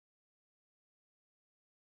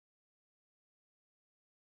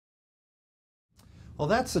Well,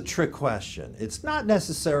 that's a trick question. It's not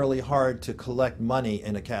necessarily hard to collect money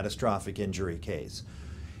in a catastrophic injury case.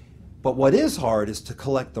 But what is hard is to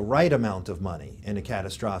collect the right amount of money in a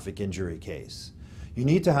catastrophic injury case. You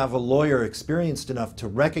need to have a lawyer experienced enough to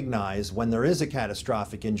recognize when there is a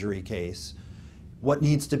catastrophic injury case, what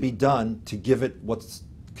needs to be done to give it what's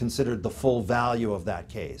considered the full value of that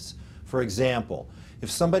case. For example, if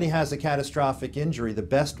somebody has a catastrophic injury, the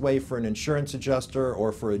best way for an insurance adjuster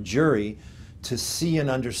or for a jury to see and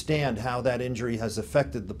understand how that injury has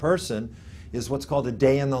affected the person is what's called a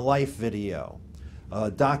day in the life video.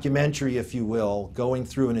 A documentary, if you will, going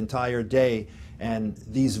through an entire day, and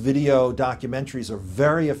these video documentaries are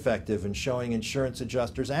very effective in showing insurance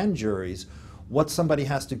adjusters and juries what somebody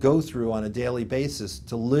has to go through on a daily basis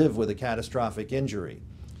to live with a catastrophic injury.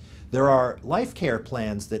 There are life care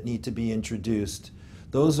plans that need to be introduced.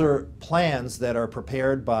 Those are plans that are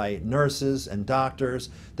prepared by nurses and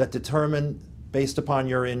doctors that determine, based upon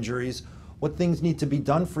your injuries, what things need to be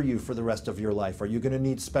done for you for the rest of your life. Are you going to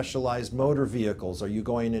need specialized motor vehicles? Are you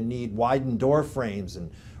going to need widened door frames and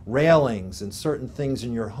railings and certain things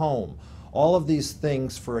in your home? All of these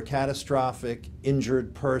things for a catastrophic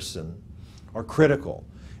injured person are critical.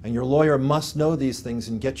 And your lawyer must know these things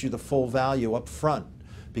and get you the full value up front.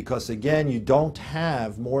 Because again, you don't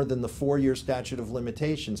have more than the 4-year statute of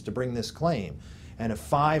limitations to bring this claim. And if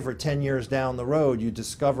 5 or 10 years down the road you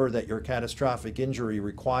discover that your catastrophic injury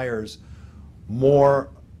requires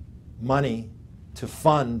more money to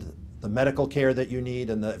fund the medical care that you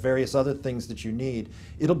need and the various other things that you need,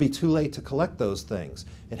 it'll be too late to collect those things.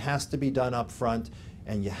 It has to be done up front,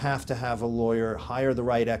 and you have to have a lawyer hire the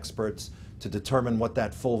right experts to determine what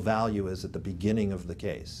that full value is at the beginning of the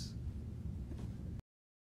case.